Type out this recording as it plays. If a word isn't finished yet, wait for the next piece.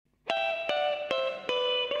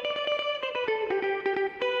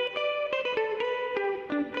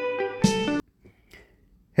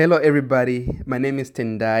Hello, everybody. My name is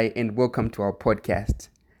Tendai, and welcome to our podcast.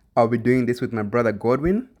 I'll be doing this with my brother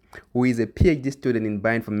Godwin, who is a PhD student in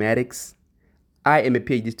bioinformatics. I am a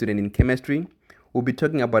PhD student in chemistry. We'll be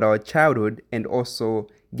talking about our childhood and also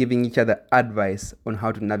giving each other advice on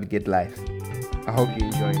how to navigate life. I hope you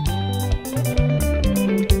enjoy it.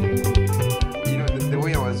 The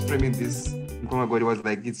way I was framing this, oh my God, it was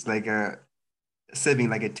like it's like a serving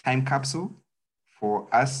like a time capsule for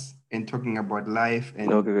us and talking about life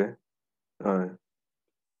and Okay. All right.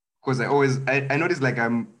 because I notice like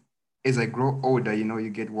as I grow older, you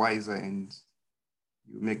get wiser and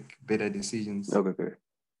you make better decisions. Okay.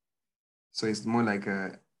 So it's more like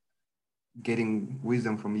getting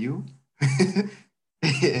wisdom from you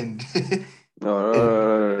and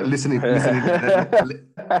and listening to that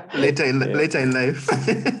Yeah. later in life.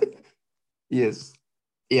 Yes.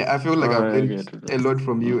 Yeah, I feel like I've I learned get it. a lot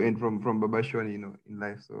from you Mm. and from Baba Shwani, in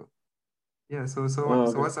life. So yeah, so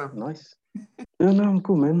Okay. what's up? Nice. Yeah, no, I'm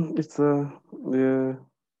cool, man. It's yeah.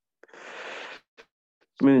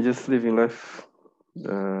 I mean, just living life.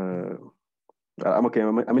 Uh, I'm okay.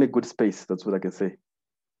 I'm in a good space. That's what I can say.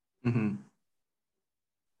 Mm-hmm.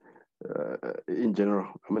 In general,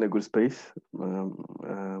 I'm in a good space.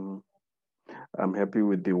 I'm happy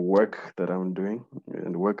with the work that I'm doing,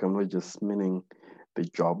 and work. I'm not just meaning the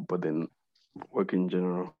job, but then work in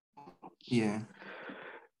general. Yeah.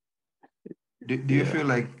 Do Yeah. you feel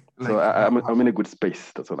So I'm in a good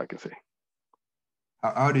space. That's all I can say.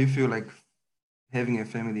 how do you feel like having a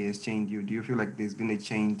family has changed you? Do you feel like there's been a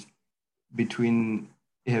change between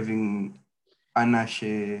having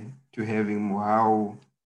Anashe to having Mohau?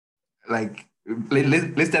 Like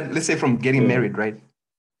let's say from getting Yeah. married, right?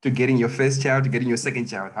 To getting your first child, to getting your second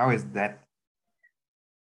child. How has that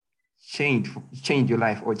changed your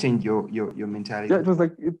life or changed your Yeah, mentality? it was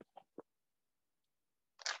like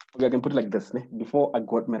okay, I can put it like this. Before I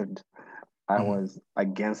got married, I Mm-hmm. was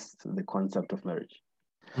against the concept of marriage.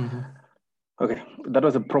 Mm-hmm. Okay, that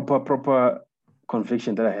was a proper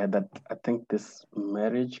conviction that I had that I think this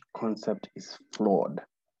marriage concept is flawed.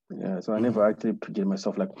 Yeah, so I never Mm-hmm. actually pictured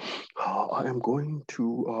myself like, oh, I am going to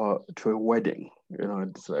a wedding.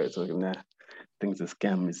 So nah, things a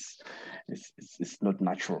scam is not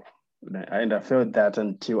natural. And I felt that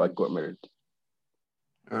until I got married.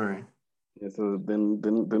 All right. Yeah, so then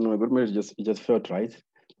when I got married, it just felt right.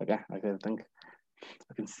 Like I can think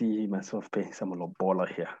I can see myself paying some baller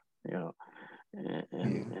here, you know, and,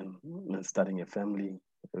 Yeah. and and starting a family,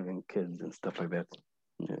 having kids and stuff like that.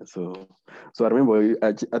 Yeah, so I remember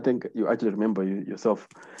I think you actually remember yourself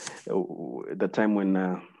the time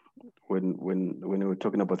when you were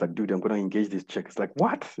talking about like, dude, I'm gonna engage this chick. It's like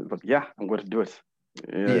what? But yeah, I'm gonna do it.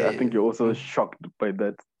 Yeah, Yeah. I think Yeah. you're also Mm-hmm. shocked by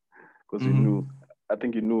that because you knew. Mm-hmm. I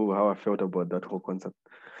think you knew how I felt about that whole concept.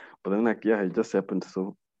 But then like yeah, it just happened.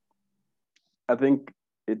 So I think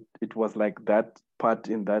it was like that part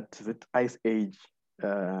in that is it Ice Age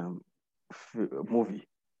um, movie.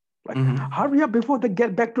 Like, Mm-hmm. hurry up before they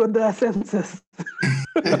get back to their senses.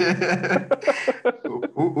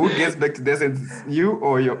 Who gets back to this? It's you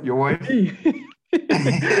or your wife? Me.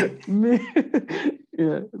 Me.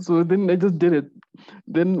 Yeah. So then I just did it.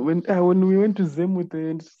 Then when we went to Zim with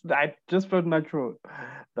it, I just felt natural.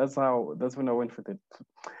 That's when I went with it.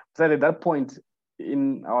 So at that point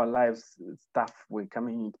in our lives, stuff were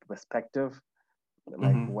coming into perspective,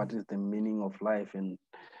 like Mm-hmm. what is the meaning of life and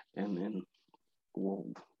well,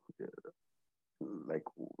 like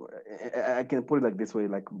I can put it like this way,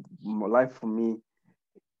 like life for me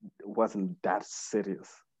wasn't that serious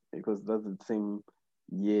because that's the same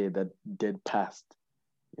year that dead passed,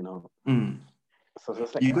 you know. Mm. So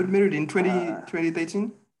it's like You got married in uh, 2013.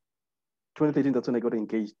 2013. That's when I got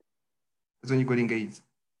engaged. That's when you got engaged.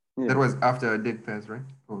 That Yeah, was after a dead pass, right?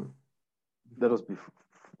 Oh, that before. was before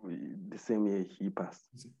the same year he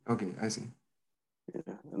passed. Okay, I see.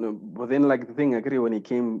 Yeah, no, but then like the thing, actually, when he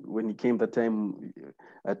came that time,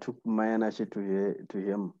 I took Maya Nashi to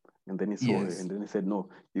him, and then he saw her, Yes. and then he said, "No,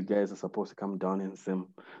 you guys are supposed to come down and Zim."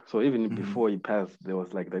 So even Mm-hmm. before he passed, there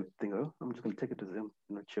was like that thing. Oh, I'm just gonna take it to Zim.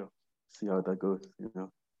 I'm not sure, see how that goes, you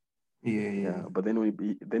know. Yeah, Yeah, yeah. but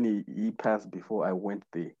then he passed before I went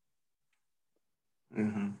there.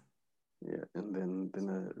 Mm-hmm. Yeah, and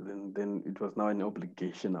then it was now an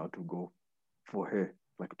obligation now to go for her.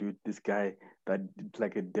 Like, dude, this guy that did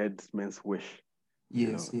like a dead man's wish.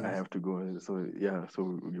 Yes, I yes. have to go. So yeah, so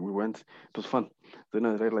we went. It was fun. Then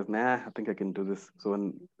I realized, nah, I think I can do this.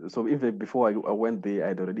 So even before I went there,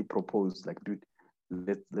 I'd already proposed, like, dude,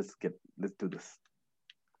 let's do this.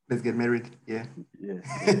 Let's get married. Yeah. Yeah,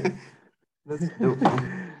 yeah, That's dope,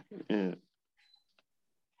 man. yeah.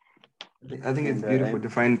 I think it's And beautiful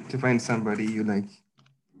to find somebody you like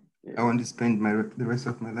I want to spend the rest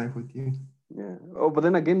of my life with you. Yeah. Oh, but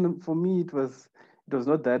then again, for me, it was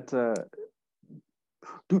not that.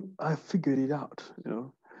 Dude, I figured it out. Yeah,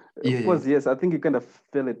 Of yeah. course, yes. I think you kind of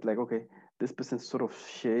feel it like, okay, this person sort of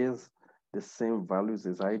shares the same values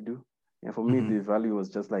as I do. And for me, Mm-hmm. the value was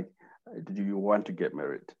just like, do you want to get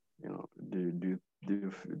married? Do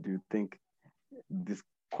you think this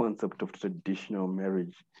concept of traditional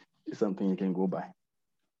marriage is something you can go by?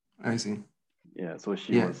 I see. Yeah. So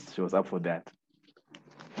she Yeah, was she was up for that.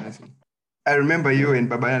 I see. I remember Yeah. you and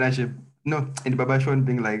Baba Yanaship, no, and Baba Sean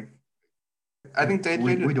being like, I think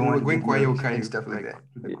We don't we want were to going get Kwayo married and Kayo, stuff like like that.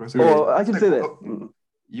 to the grocery Oh, store. I It's can like, say that.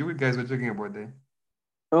 you guys were talking about that.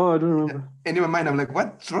 Oh, I don't remember. And in my mind, I'm like,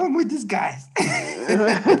 what's wrong with these guys?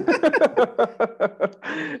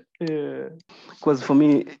 Yeah, because for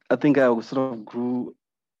me, I think I sort of grew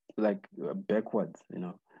like backwards,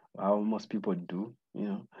 how most people do,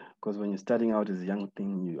 because when you're starting out as a young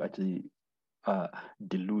thing, you actually are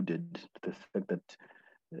deluded to the fact that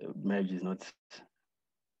marriage is not,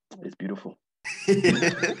 it's beautiful. And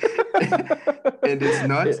it's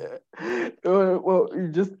not. Yeah. Well,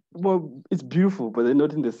 it's beautiful, but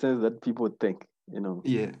not in the sense that people think, Yeah.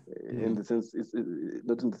 in Yeah. the sense,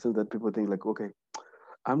 not in the sense that people think like, okay,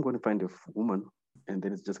 I'm going to find a woman, and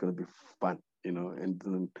then it's just going to be fun, and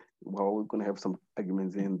then well, we're going to have some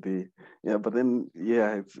arguments in there, yeah. But then,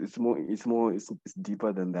 yeah, it's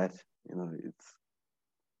deeper than that,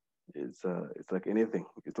 it's like anything.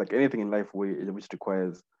 It's like anything in life which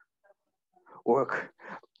requires work.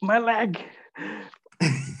 My leg.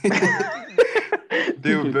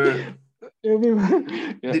 Bill Burr. Yeah,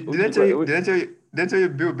 Did I tell you? Did I tell you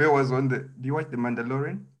Bill Burr was on the? Do you watch The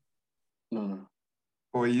Mandalorian? no, no.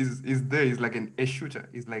 Or he's there? He's like a shooter.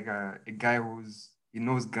 He's like a guy he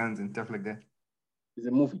knows guns and stuff like that. It's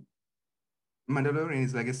a movie. Mandalorian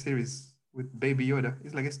is like a series with Baby Yoda.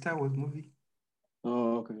 It's like a Star Wars movie.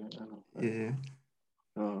 Oh, okay. I know. Yeah.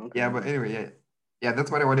 Oh, okay. Yeah, I but know. anyway, yeah. Yeah,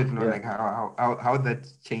 that's what I wanted to know, Yeah, like how that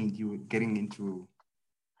changed you getting into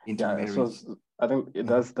yeah. So marriage. I think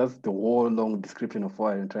Mhm. that's the whole long description of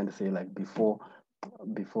what I'm trying to say. Like before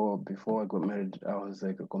I got married, I was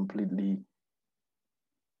like completely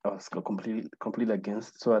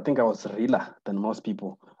against. So I think I was realer than most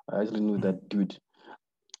people. I actually knew Mhm. that, dude,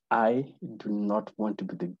 I do not want to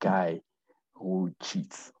be the guy who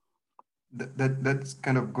cheats. That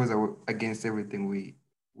kind of goes against everything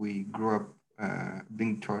we grew up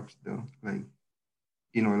being taught though. Like,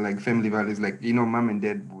 like family values, like, mom and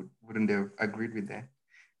dad wouldn't have agreed with that.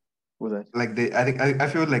 Was that? Like I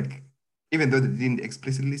feel like even though they didn't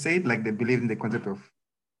explicitly say it, like they believe in the concept of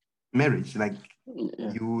marriage, like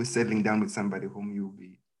Yeah, you settling down with somebody whom you'll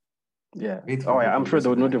be yeah. faithful Oh, yeah. to for I'm the sure rest they of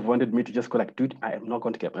would your not life. have wanted me to just go like, dude, I am not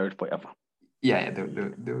going to get married forever. Yeah, yeah,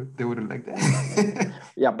 Yeah, they wouldn't like yeah. that.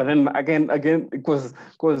 Yeah, but then again,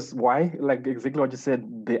 because why? Like exactly what you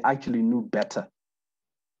said, they actually knew better.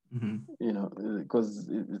 Hmm. Because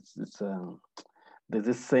it's there's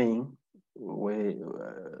this saying where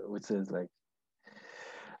which says like,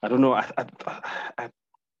 I don't know. I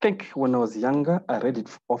think when I was younger, I read it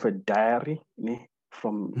off a diary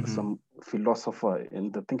from Hmm. some philosopher,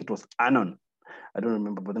 and I think it was Anon. I don't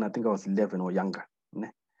remember, but then I think I was 11 or younger. Ne?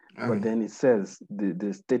 But Okay. then it says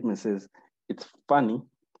the statement says it's funny.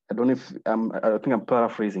 I don't know if I think I'm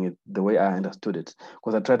paraphrasing it the way I understood it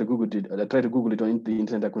because I tried to Google it. I tried to Google it on the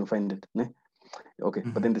internet. I couldn't find it. Ne? Okay,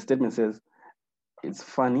 but then Hmm. the statement says it's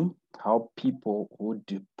funny how people who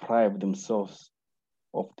deprive themselves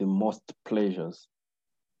of the most pleasures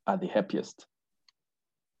are the happiest.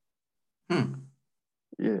 Hmm.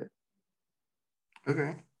 Yeah.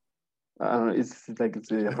 Okay. It's like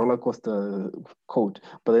it's a roller coaster code,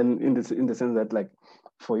 but then in the sense that like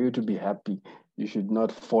for you to be happy, you should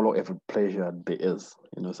not follow every pleasure there is.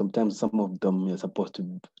 Sometimes some of them you're supposed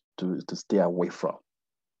to stay away from.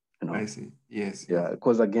 You I know, see. Yes, yes. yeah.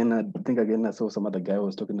 Because again, I think again I saw some other guy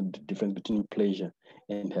was talking the difference between pleasure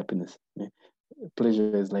and happiness. Yeah.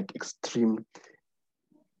 Pleasure is like extreme.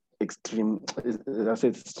 I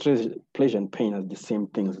said pleasure and pain are the same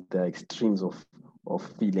things. They're extremes of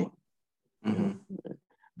feeling. You know, Hmm.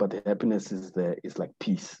 but the happiness is like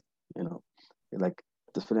peace. You know, like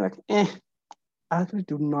just feeling like, I actually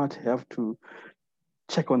do not have to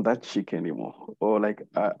check on that chick anymore, or like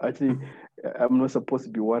actually I'm not supposed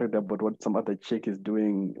to be worried about what some other chick is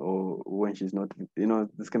doing or when she's not.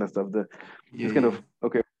 This kind of stuff. Yeah, This kind yeah. of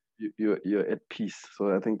okay, you're at peace.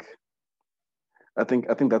 So I think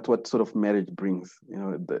that's what sort of marriage brings.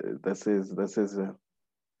 That says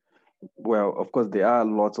well, of course, there are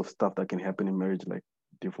lots of stuff that can happen in marriage, like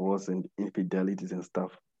divorce and infidelities and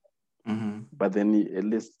stuff. Hmm. But then at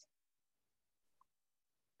least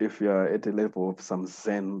if you're at a level of some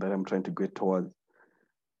zen that I'm trying to get towards,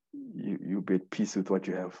 you be at peace with what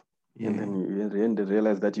you have. And Yeah. then you at the end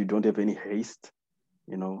realize that you don't have any haste,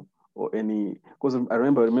 or any. Because I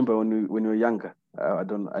remember when you were younger, I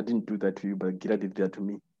didn't do that to you, but Gira did that to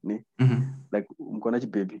me. Ne? Mm-hmm. Like mkonachi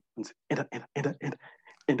baby,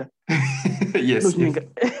 enter. Yes, yes.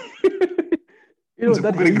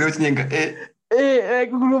 That haste.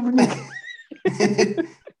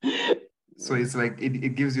 So it's like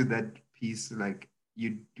it gives you that peace, like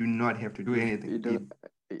you do not have to do anything. You don't,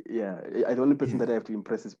 yeah. The only person Yeah. that I have to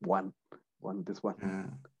impress is this one.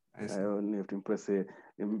 I I see. only have to impress. In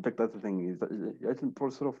fact, that's the thing is that you have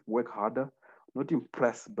to sort of work harder, not to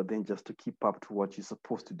impress, but then just to keep up to what you're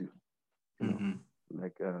supposed to do. You know, Mm-hmm.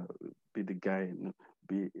 like be the guy.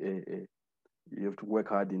 Be you have to work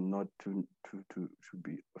hard in not to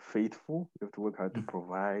be faithful. You have to work hard to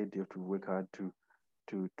provide. You have to work hard to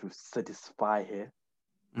satisfy her.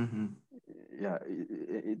 Mm-hmm. Yeah,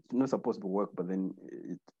 it's not supposed to be work, but then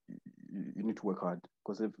you need to work hard,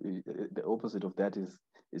 because if the opposite of that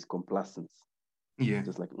is complacence. Yeah.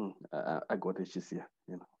 Just like I got it, she's here.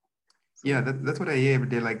 Yeah, So that's what I hear every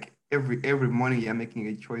day. Like every morning you're making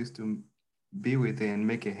a choice to be with her and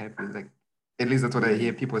make her happy. Like at least that's what I yeah,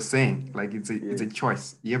 hear people saying. Like it's yeah, a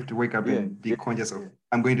choice. You have to wake up yeah, and be yeah, conscious of yeah,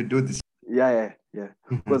 I'm going to do this. yeah.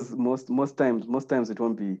 Mhm. Because most times it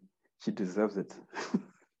won't be she deserves it.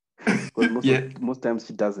 Because Yeah. most times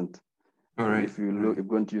she doesn't. All right. If you All look, right. if you're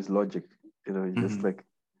going to use logic, you Mm-hmm.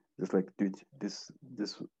 just like, dude, this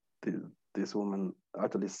this woman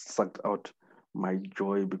actually sucked out my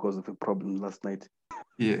joy because of a problem last night.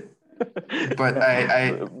 Yeah. But but,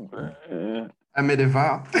 I made a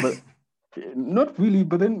vow. but not really.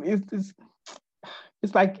 But then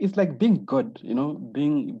it's like being God,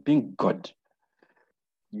 being God.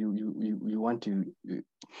 You want to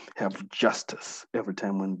have justice every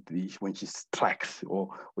time when she strikes, or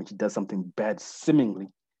when she does something bad seemingly.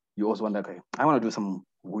 You also want, okay, I want to do some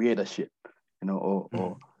weirder shit,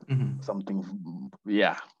 or Mm-hmm. something.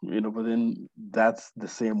 Yeah, but then that's the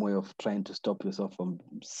same way of trying to stop yourself from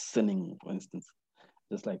sinning, for instance.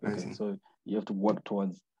 Just like, I okay, see. so you have to work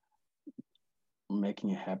towards making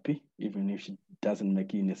you happy, even if she doesn't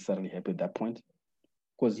make you necessarily happy at that point.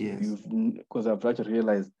 Yes. Because I've actually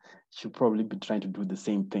realized she'll probably be trying to do the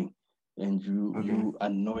same thing, and you Okay. you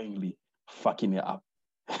unknowingly fucking it up.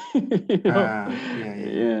 you know Yeah, yeah,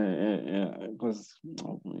 yeah. yeah because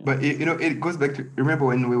But it goes back to remember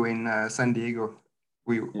when we were in San Diego,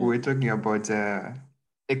 we yeah were talking about a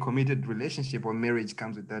committed relationship or marriage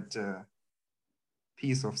comes with that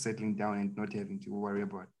peace of settling down and not having to worry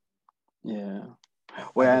about yeah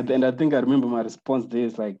other well, and people. I think I remember my response there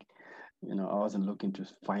is like, I wasn't looking to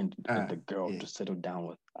find the girl Yeah. to settle down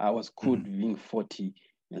with. I was cool Hmm. being 40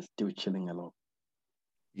 and still chilling alone,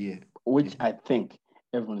 Yeah. which Yeah. I think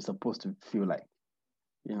everyone is supposed to feel like.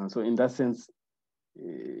 So in that sense,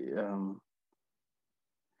 um,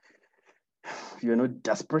 you're not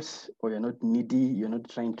desperate, or you're not needy. You're not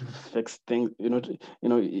trying to fix things.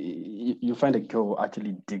 You find a girl who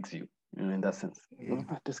actually digs you. In that sense, Yeah.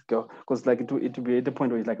 This girl, because like it will be at the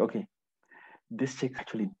point where it's like, okay, this chick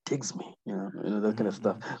actually digs me. That kind of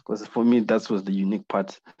stuff. Hmm. Because for me, that was the unique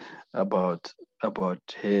part about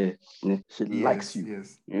her. She likes Yes. you.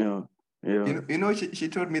 Yes. You know. You know. She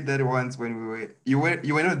told me that once when you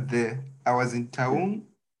were not there. I was in Yeah. town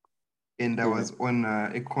and I Yeah. was on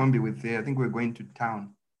a combi with her. I think we were going to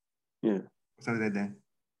town Yeah. or something like that.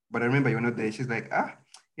 But I remember you were not there. She's like, I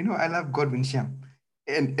love Godwin Sham.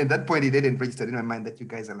 And at that point, it didn't register in my mind that you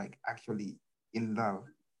guys are like actually in love.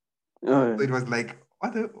 So Oh, it was like,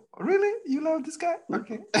 really? You love this guy?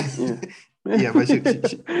 Okay. yeah. Yeah, but she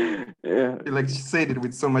Yeah. like she said it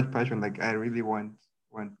with so much passion. Like, I really want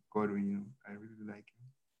Godwin, I really like him.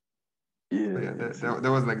 So yeah, Yeah.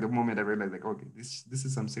 that was like the moment I realized like, okay, this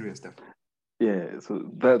is some serious stuff. Yeah, so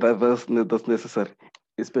that's necessary,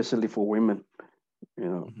 especially for women. You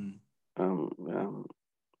know, Hmm.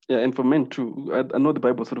 yeah, and for men too. I know the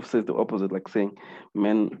Bible sort of says the opposite, like saying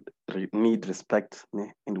men need respect,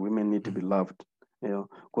 and women need to be loved.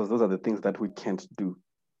 Because those are the things that we can't do.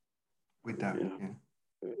 Without, You know,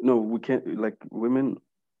 yeah. no, we can't. Like women,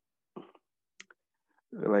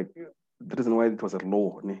 like the reason why it was a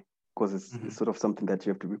law, because it's Hmm. sort of something that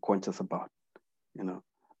you have to be conscious about. You know,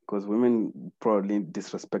 because women probably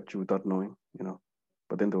disrespect you without knowing.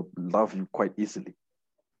 But then they'll love you quite easily.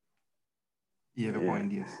 You have a Yeah.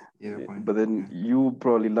 point, yes. You have a point. But then Yeah. you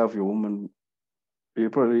probably love your woman, you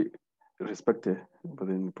probably respect her, but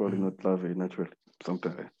then you probably Mhm. not love her naturally.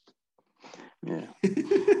 Sometimes. Yeah.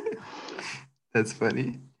 That's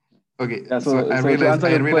funny. Okay, Yeah. so So to answer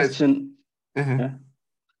I your realized question, uh yeah.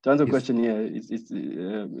 To answer the Yes, question,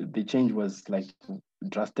 yeah, the change was like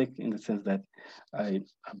drastic in the sense that I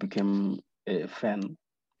became a fan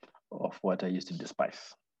of what I used to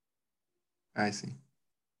despise. I see.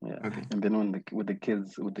 Yeah, Okay. and then when with the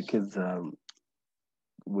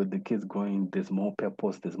kids growing, there's more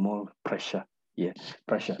purpose, there's more pressure. Yeah,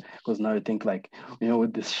 pressure. Because now you think like,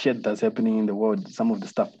 with this shit that's happening in the world, some of the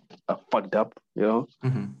stuff are fucked up,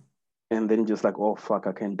 Mm-hmm. and then just like, oh fuck,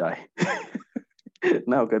 I can't die.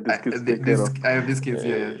 Now I got these kids to take care of. I have these kids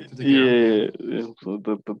here to take care of. Yeah. Yeah. So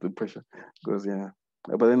the pressure goes, yeah.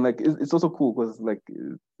 But then like it's also cool because like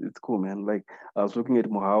it's cool, man. Like I was looking at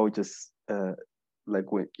how just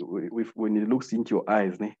like when it looks into your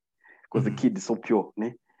eyes, ne? Because the Mm-hmm. kid is so pure,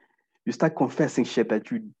 ne? You start confessing shit that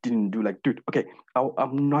you didn't do. Like, dude, okay,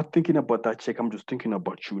 I'm not thinking about that chick. I'm just thinking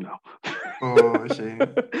about you now. Oh, shame.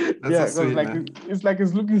 That's so Yeah, because sweet, like man.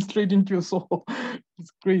 it's looking straight into your soul. It's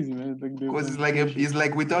crazy, man. It's like there's Because some pure shit. it's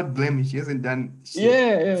like without blemish. He hasn't done shit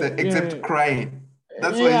Yeah, except yeah, crying.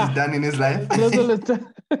 That's what he's yeah. done in his life. That's all it's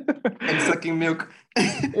And sucking milk.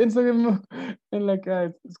 it's like and like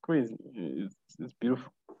it's crazy. It's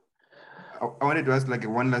beautiful. I wanted to ask like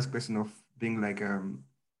one last question of being like,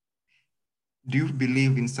 do you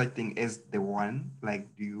believe in such thing as the one? Like,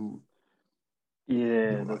 Yeah,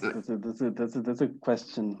 do that's a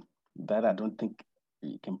question that I don't think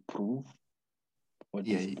you can prove or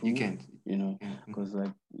yeah, you disprove. can't. Mhm. Because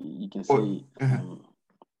like you can Or say,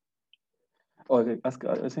 oh, okay, ask.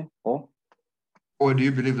 I say, oh, or do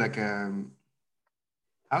you believe like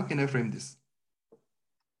how can I frame this?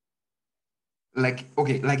 Like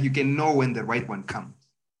okay, like you can know when the right one comes.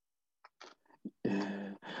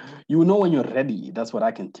 uh, you know when you're ready. That's what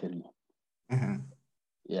I can tell you. Uh-huh.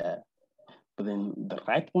 Yeah, but then the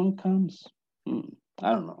right one comes. Hmm,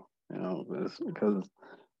 I don't know. Because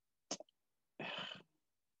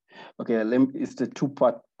okay, it's the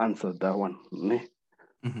two-part answer that one. Ne?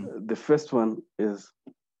 Mm-hmm. The first one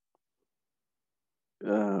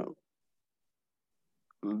uh,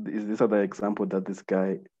 is this other example that this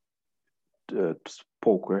guy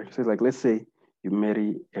spoke, right? So it's like, let's say you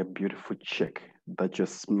marry a beautiful chick that you're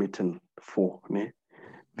smitten for, ne?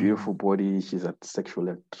 Beautiful Mm-hmm. body, she's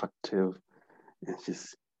sexually attractive, and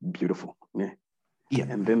she's beautiful, ne? Yeah.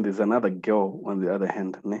 And then there's another girl on the other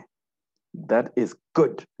hand, ne? That is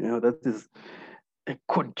good, that is a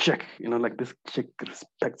good chick, like this chick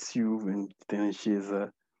respects you, and then she's a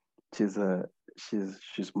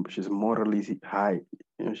she's morally high,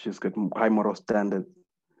 she's got high moral standards,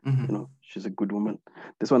 Mm-hmm. she's a good woman.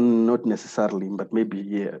 This one not necessarily, but maybe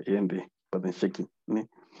here and there, but then shaking. Ne?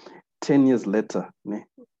 10 years later, ne,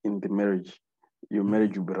 in the marriage, your Mm-hmm.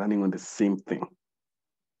 marriage will be running on the same thing.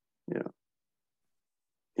 Yeah,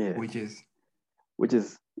 yeah. Which is Which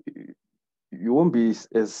is you won't be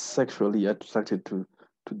as sexually attracted to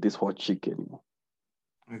this hot chick anymore.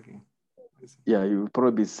 okay. I see. Yeah, you will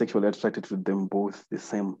probably be sexually attracted to them both the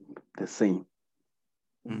same.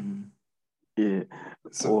 Mm-hmm. Yeah,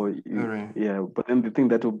 So all right. yeah. But then the thing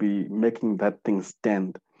that will be making that thing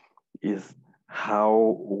stand is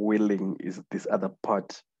how willing is this other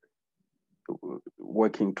part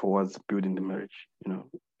working towards building the marriage,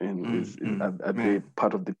 and are they Man,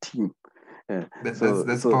 part of the team? Yeah. that's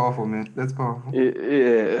So powerful, man. That's powerful.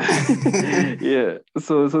 yeah, yeah. I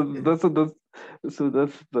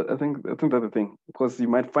think that's the thing because you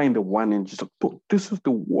might find the one and just like, "Oh, this is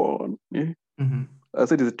the one." Yeah. Mm-hmm. I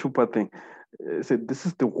said it's a two-part thing. I said this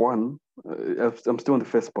is the one. I'm still on the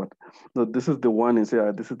first part. So this is the one, and say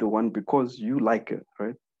this is the one because you like it,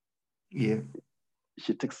 right? Yeah.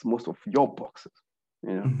 She ticks most of your boxes,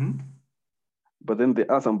 you know. Mm-hmm. But then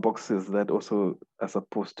there are some boxes that also are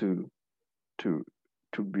supposed to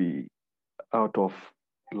to be out of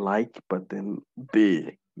like, but then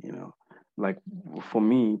they, like for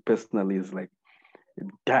me personally, is like,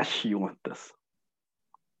 does she want this?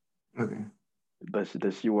 Okay.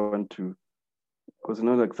 Does she want to? Because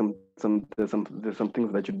like there's some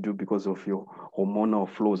things that you do because of your hormonal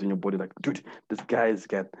flows in your body. Like, dude, this guy's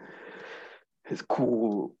got his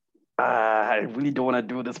cool. I really don't want to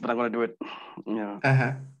do this, but I'm gonna do it. Yeah,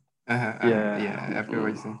 Uh-huh. Uh-huh. Uh-huh. yeah. Yeah, I feel what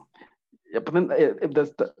you're saying. Yeah, but then if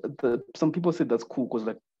that's some people say that's cool because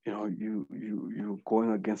like you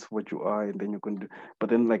going against what you are and then you're going to do, but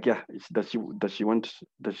then like yeah, does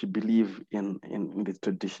she believe in the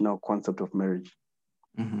traditional concept of marriage?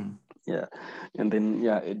 Mm-hmm. Yeah, and then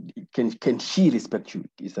yeah, can she respect you?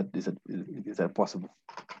 Is that possible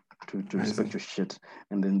to I respect see. your shit?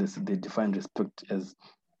 And then they define respect as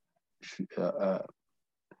sh- uh, uh,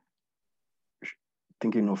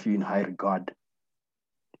 thinking of you in high regard.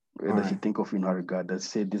 All Does she right. think of you in high regard? Does she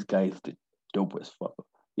say this guy is the dopest fucker?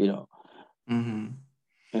 You know. Mm-hmm.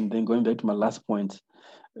 And then going back to my last point,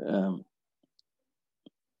 um,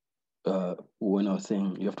 when I was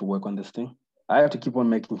saying you have to work on this thing, I have to keep on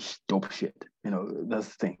making dope shit. That's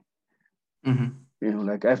the thing.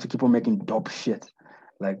 Like I have to keep on making dope shit.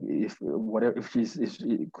 Like because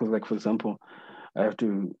like for example, I have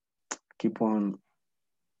to keep on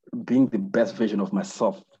being the best version of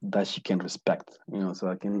myself that she can respect. So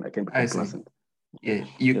I can be I see. complacent. Yeah.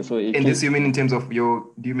 Yeah. So it And can this you mean in terms of do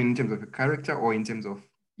you mean in terms of your character or in terms of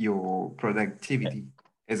your productivity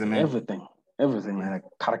as a man? everything, Yeah. man. Like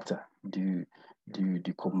character. Do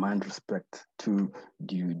you command respect?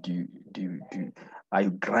 Are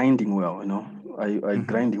you grinding well? Are you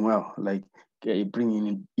grinding well? Like are you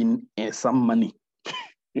bringing in some money?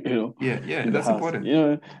 Yeah, In the that's house. important.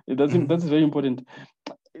 That's very important.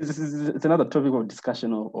 It's another topic of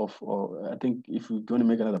discussion or I think if we're going to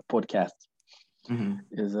make another podcast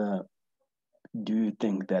is do you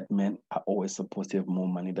think that men are always supposed to have more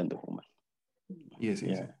money than the woman? Yes,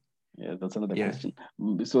 yes. Yeah. Yeah, that's another Yeah. question.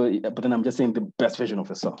 So, but then I'm just saying the best version of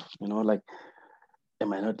yourself. Like,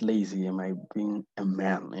 am I not lazy? Am I being a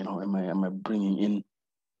man? Am I bringing in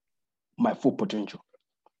my full potential?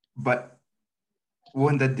 But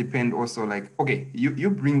won't that depend also like, okay, you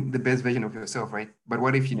bring the best version of yourself, right? But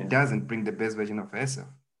what if she Yeah. doesn't bring the best version of herself?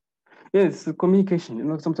 Yeah, it's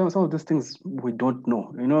communication. Sometimes some of those things we don't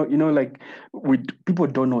know. Like people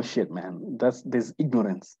don't know shit, man. There's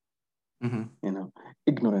ignorance.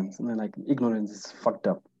 Ignorance. Like ignorance is fucked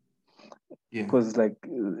up. Yeah. Because like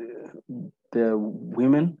the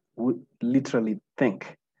women would literally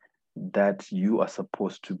think that you are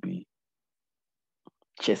supposed to be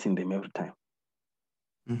chasing them every time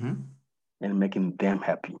and making them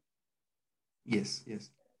happy. Yes, yes.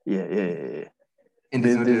 Yeah. And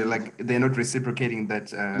it's not like they're not reciprocating that.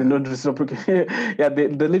 They're not reciprocating. Yeah, they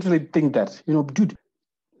literally think that, dude,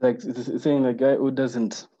 like it's saying a guy who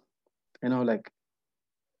doesn't, like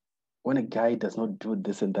when a guy does not do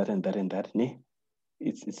this and that and that and that,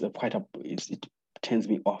 it's a quite a it turns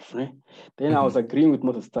me off. Then I was agreeing with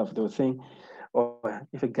most of the stuff they were saying. Oh,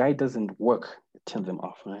 if a guy doesn't work, it turns them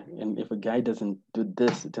off, right? And if a guy doesn't do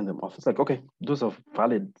this, it turns them off. It's like, okay, those are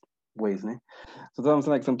valid ways, né? So that's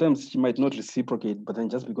like sometimes she might not reciprocate, but then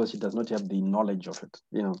just because she does not have the knowledge of it,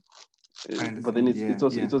 I but then understand.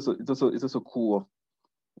 Yeah, yeah. it's also cool of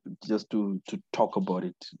just to talk about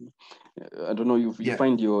it. I don't know, you Yeah.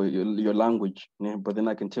 find your language, né? But then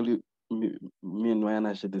I can tell you, me and Ryan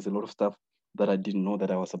actually, there's a lot of stuff that I didn't know that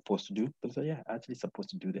I was supposed to do. But so yeah, actually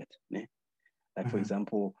supposed to do that, né? Like for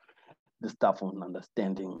example, the stuff on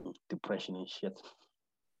understanding depression and shit.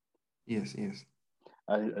 Yes, yes.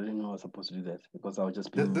 I didn't know I was supposed to do that because I was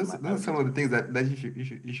just being Those are some of the things that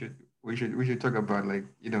we should talk about, like,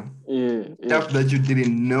 yeah stuff that you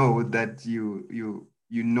didn't know that you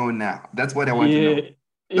know now. That's what I want to know.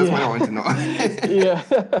 That's what I want to know. yeah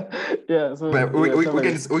yeah. So But yeah, so we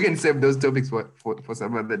like can save those topics for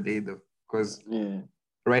some other day though, because yeah.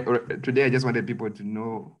 today I just wanted people to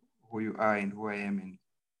know who you are and who I am, and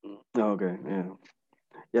Okay,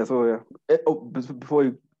 yeah. So yeah. Before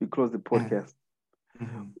you close the podcast,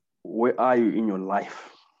 where are you in your life?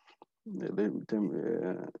 Tell me,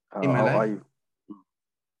 in my how are life, you?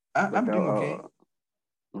 Like I'm doing okay.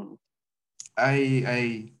 mm,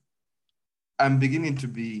 I I'm beginning to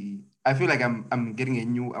be. I feel like I'm getting a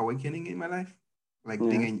new awakening in my life, like yeah,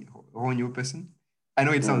 being a whole new person. I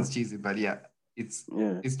know it yeah, sounds cheesy, but yeah, it's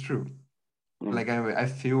yeah, it's true. yeah. Like I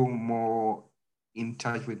feel more in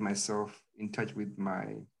touch with myself, in touch with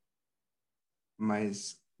my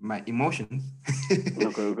my emotions.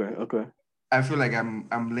 Okay. I feel like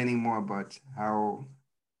I'm learning more about how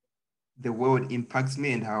the world impacts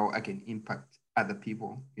me and how I can impact other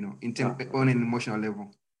people, on an emotional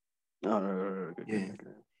level. Yeah.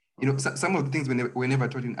 Some of the things we never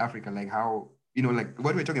taught in Africa, like how, like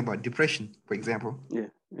what we're talking about, depression, for example. Yeah.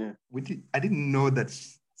 I didn't know that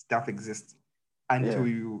stuff exists until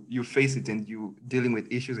Yeah. you face it and you dealing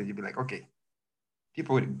with issues and you be like, okay,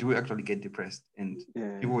 people do actually get depressed and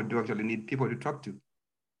Yeah. people do actually need people to talk to.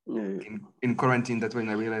 Yeah. In quarantine, that's when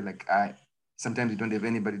I realized like I sometimes you don't have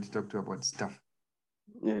anybody to talk to about stuff.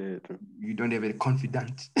 Yeah. True. You don't have a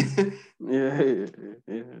confidant. Yeah.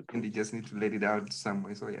 And you just need to let it out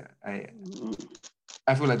somewhere. So yeah, Mm.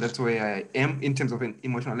 I feel like that's where I am in terms of an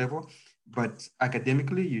emotional level. But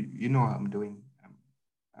academically, you know how I'm doing.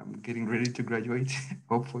 I'm getting ready to graduate,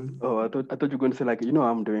 hopefully. Oh, I thought you were going to say like, how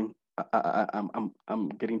I'm doing. I'm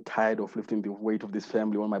getting tired of lifting the weight of this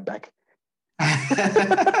family on my back.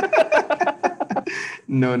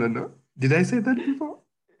 No, no, no. Did I say that before?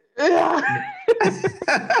 Yeah.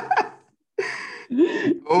 No.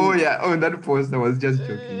 Oh yeah. Oh, in that post, I was just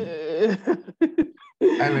joking.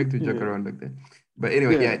 I like to joke Yeah. around like that. But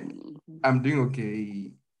anyway, Yeah. yeah, I'm doing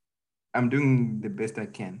okay. I'm doing the best I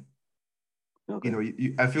can.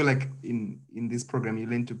 Okay. I feel like in this program you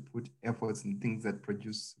learn to put efforts in things that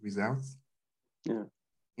produce results. Yeah.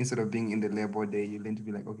 Instead of being in the lab all day, you learn to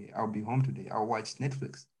be like, okay, I'll be home today. I'll watch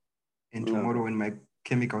Netflix, and tomorrow Okay. when my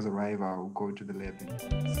chemicals arrive, I'll go to the lab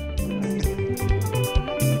and Yeah.